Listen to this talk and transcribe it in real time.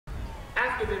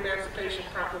after the Emancipation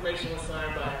Proclamation was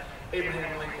signed by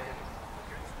Abraham Lincoln,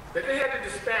 that they had to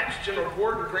dispatch General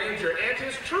Gordon Granger and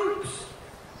his troops.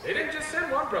 They didn't just send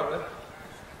one brother.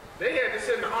 They had to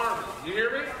send the army. You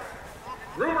hear me?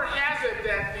 Rumor has it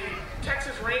that the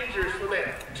Texas Rangers, for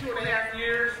that 2.5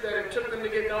 years that it took them to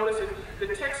get notice, the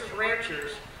Texas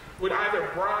Rangers would either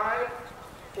bribe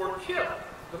or kill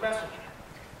the messenger.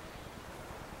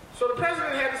 So the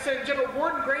president had to send General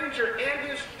Gordon Granger and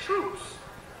his troops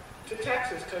to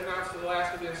Texas to announce to the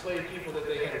last of the enslaved people that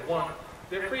they had won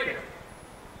their freedom.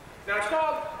 Now it's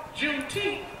called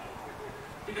Juneteenth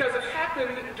because it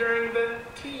happened during the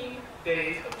teen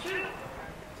days of June.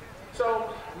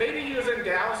 So maybe he was in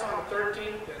Dallas on the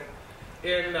 13th,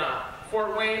 and in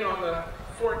Fort Wayne on the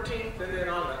 14th, and then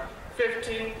on the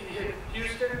 15th he hit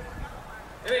Houston,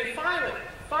 and then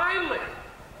finally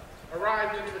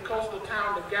arrived into the coastal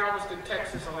town of Galveston,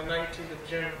 Texas on the 19th of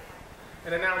June,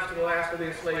 and announced to the last of the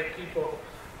enslaved people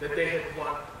that they had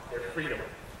won their freedom.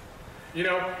 You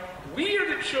know, we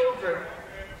are the children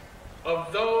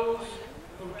of those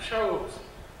who chose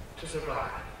to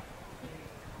survive.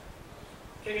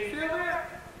 Can you feel that?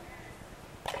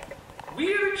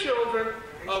 We are the children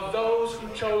of those who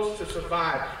chose to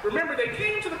survive. Remember, they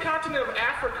came to the continent of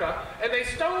Africa and they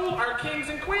stole our kings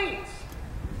and queens.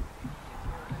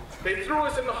 They threw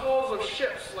us in the hulls of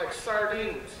ships like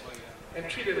sardines and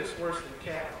treated us worse than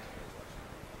cattle.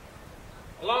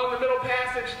 Along the Middle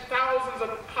Passage, thousands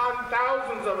upon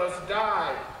thousands of us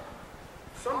died,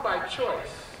 some by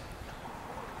choice,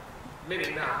 many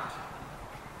not.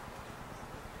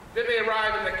 Then they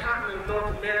arrived in the continent of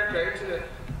North America into the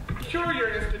peculiar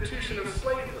institution of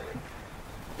slavery,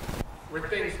 where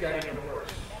things got even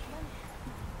worse.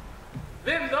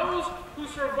 Then those who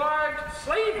survived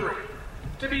slavery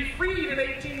to be freed in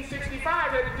 1865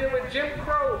 had to deal with Jim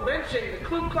Crow, lynching, the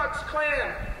Ku Klux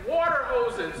Klan, water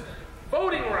hoses,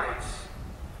 voting rights.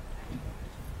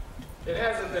 It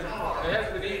hasn't been hard. It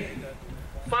hasn't been easy.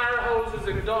 Fire hoses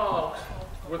and dogs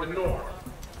were the norm.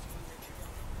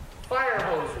 Fire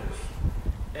hoses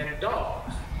and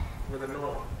dogs were the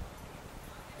norm.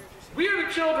 We are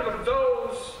the children of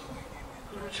those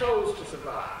who chose to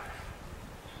survive.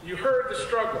 You heard the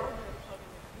struggle.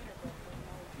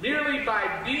 Merely by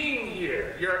being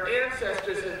here, your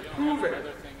ancestors have proven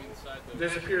their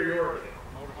superiority.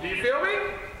 Do you feel me?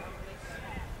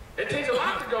 It takes a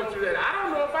lot to go through that. I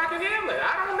don't know if I can handle it.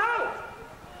 I don't know.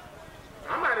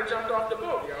 I might have jumped off the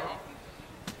boat, y'all.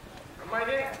 I might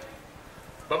have.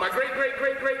 But my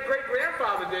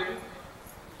great-great-great-great-great-grandfather didn't.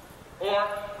 Or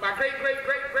my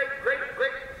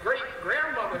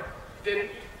great-great-great-great-great-great-grandmother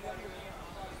didn't.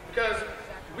 Because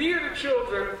we are the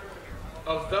children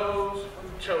of those who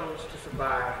chose to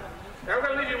survive. Now I'm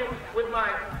going to leave you with my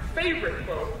favorite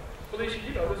quote. Felicia,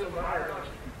 you know this is my heart, don't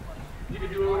you? You can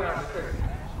do it without me.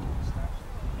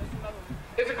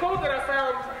 It's a quote that I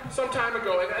found some time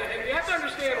ago, and you have to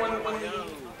understand when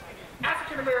the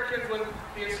African Americans, when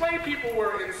the enslaved people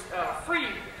were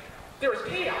freed, there was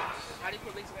chaos.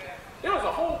 There was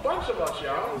a whole bunch of us,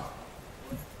 y'all,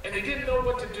 and they didn't know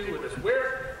what to do with us.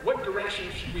 What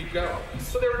direction should we go?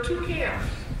 So there were two camps.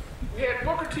 We had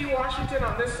Booker T. Washington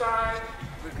on this side,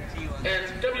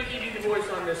 and W.E.B. Du Bois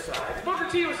on this side. Booker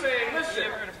T. was saying,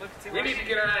 listen, we need to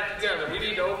get our act together. We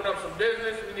need to open up some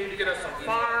business. We need to get us some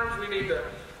farms. We need to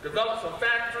develop some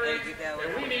factories.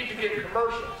 And we need to get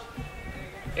commercials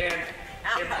and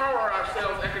empower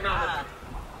ourselves economically.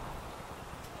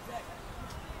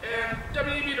 And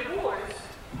W.E.B. Du Bois,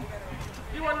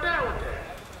 he wasn't down with that.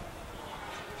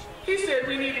 He said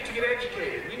we needed to get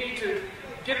educated. We need to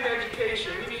get an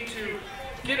education. We need to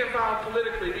get involved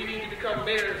politically. We need to become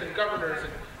mayors and governors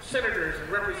and senators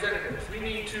and representatives. We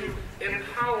need to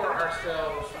empower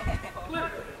ourselves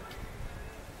politically.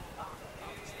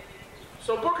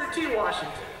 So Booker T.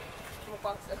 Washington,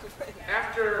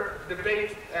 after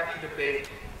debate after debate,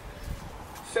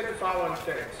 said the following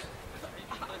things.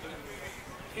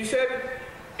 He said,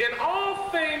 in all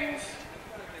things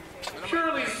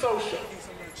purely social.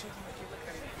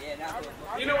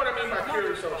 You know what I mean by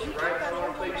purely social, right? If I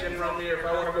want to play gin rummy, or if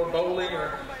I want to go bowling,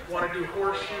 or want to do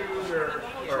horseshoes, or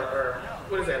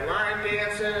what is that, line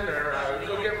dancing, or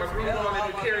go get my groove on at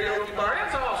the karaoke bar,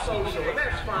 that's all social, and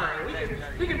that's fine.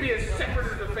 We can be as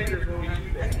separate as the fingers when we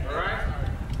do that, all right?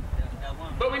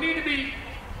 But we need to be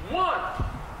one,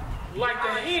 like the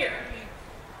hand,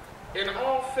 in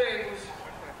all things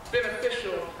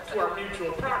beneficial to our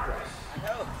mutual progress.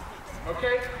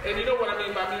 Okay? And you know what I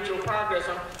mean by mutual progress.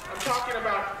 I'm talking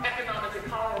about economic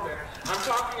empowerment. I'm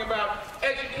talking about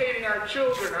educating our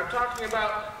children. I'm talking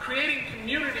about creating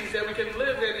communities that we can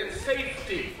live in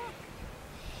safety.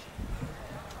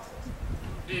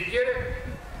 Do you get it?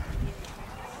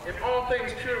 all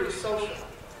things purely social,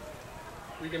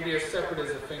 we can be as separate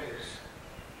as the fingers,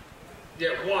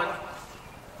 yet one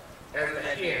as the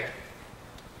hand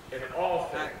in all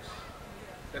things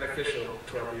beneficial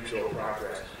to our mutual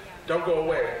progress. Don't go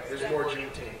away. There's more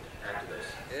Juneteenth after this.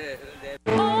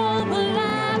 All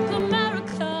Black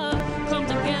America come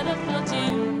together for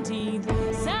Juneteenth.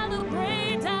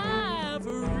 Celebrate our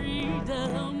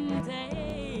freedom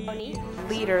day.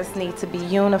 Leaders need to be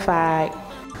unified.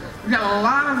 We got a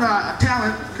lot of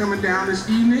talent coming down this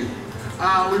evening.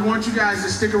 We want you guys to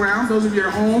stick around. Those of you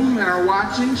at home that are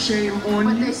watching, shame on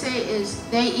you. What they say is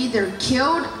they either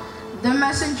killed the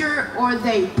messenger or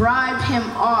they bribed him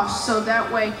off so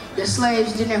that way the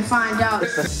slaves didn't find out.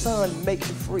 If the Son makes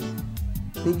you free,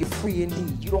 then you're free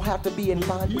indeed. You don't have to be in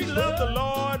bondage. We love the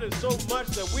Lord so much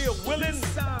that we are willing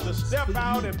to step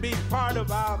out and be part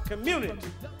of our community.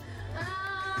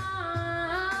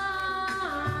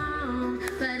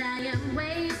 But I am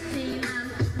waiting,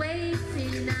 I'm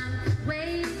waiting, I'm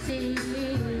waiting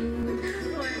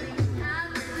for the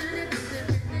opportunity to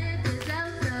present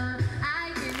yourself so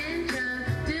I can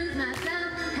introduce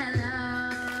myself. Hello,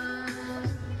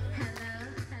 hello.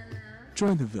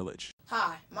 Join the village.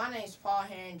 Hi, my name's Paul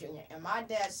Herring Jr. and my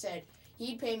dad said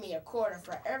he'd pay me $25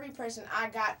 for every person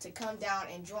I got to come down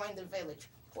and join the village,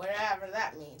 whatever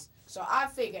that means. So I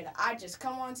figured I'd just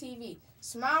come on TV,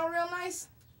 smile real nice,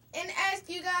 and ask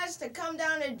you guys to come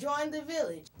down and join the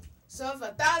village. So if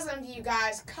 1,000 of you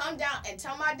guys come down and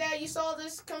tell my dad you saw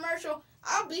this commercial,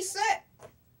 I'll be set.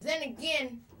 Then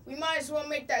again, we might as well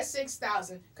make that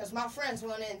 6,000, because my friends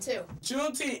want in too.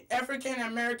 Juneteenth, African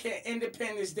American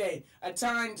Independence Day, a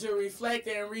time to reflect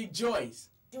and rejoice.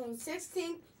 June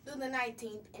 16th through the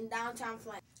 19th in downtown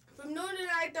Flint, from noon to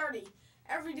 9:30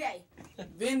 every day.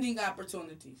 Vending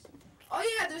opportunities. Oh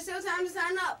yeah, there's still time to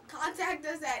sign up. Contact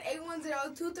us at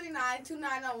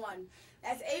 810-239-2901.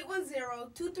 That's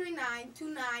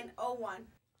 810-239-2901.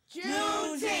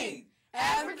 Juneteenth,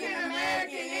 African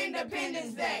American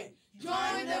Independence Day.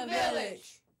 Join the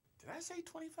village. Did I say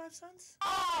 25 cents?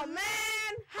 Oh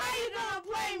man, how you gonna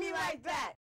play me like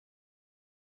that?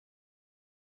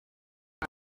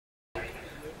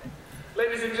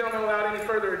 Ladies and gentlemen, without any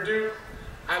further ado,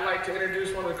 I'd like to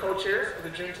introduce one of the co-chairs of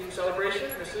the Juneteenth celebration,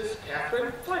 Mrs.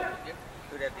 Catherine Flake.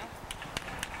 Who that be?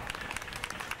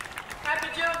 Happy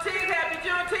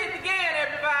Juneteenth again,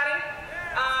 everybody.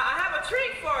 I have a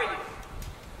treat for you.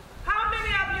 How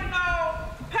many of you know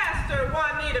Pastor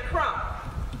Juanita Crump?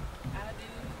 I do.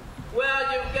 Well,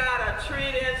 you've got a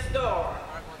treat in store.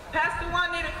 Pastor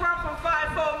Juanita Crump from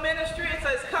Part-4.mov Ministries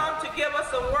has come to give us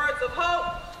some words of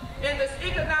hope in this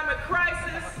economic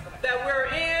crisis that we're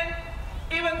in.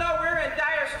 Even though we're in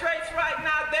dire straits right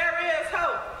now, there is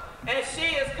hope. And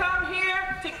she has come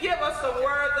here to give us some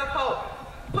words of hope.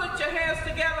 Put your hands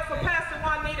together for Pastor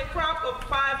Juanita Crump of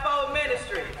Part-4.mov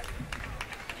Ministries.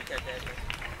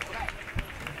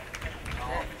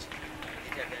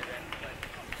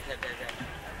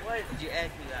 What did you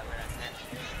ask me that when I said?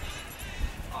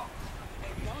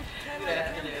 Good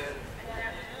afternoon.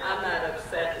 I'm not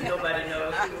upset that nobody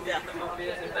knows who Juanita Crump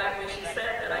is. In fact, when she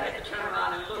said that, I had to turn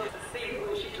around and look to see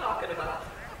who she's talking about.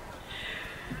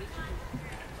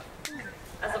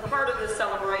 As a part of this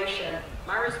celebration,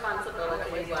 my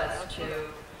responsibility was to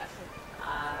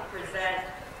present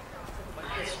a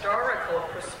historical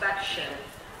perspection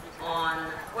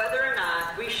on whether or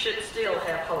not we should still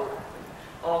have hope,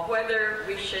 or whether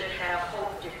we should have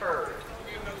hope deferred.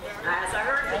 As I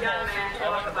heard the young man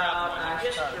talk about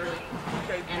history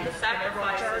and the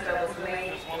sacrifices that was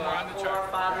made for our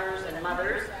forefathers and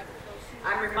mothers,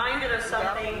 I'm reminded of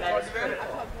something that is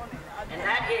critical. And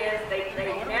that is, they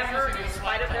never, in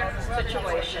spite of their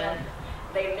situation,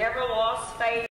 they never lost faith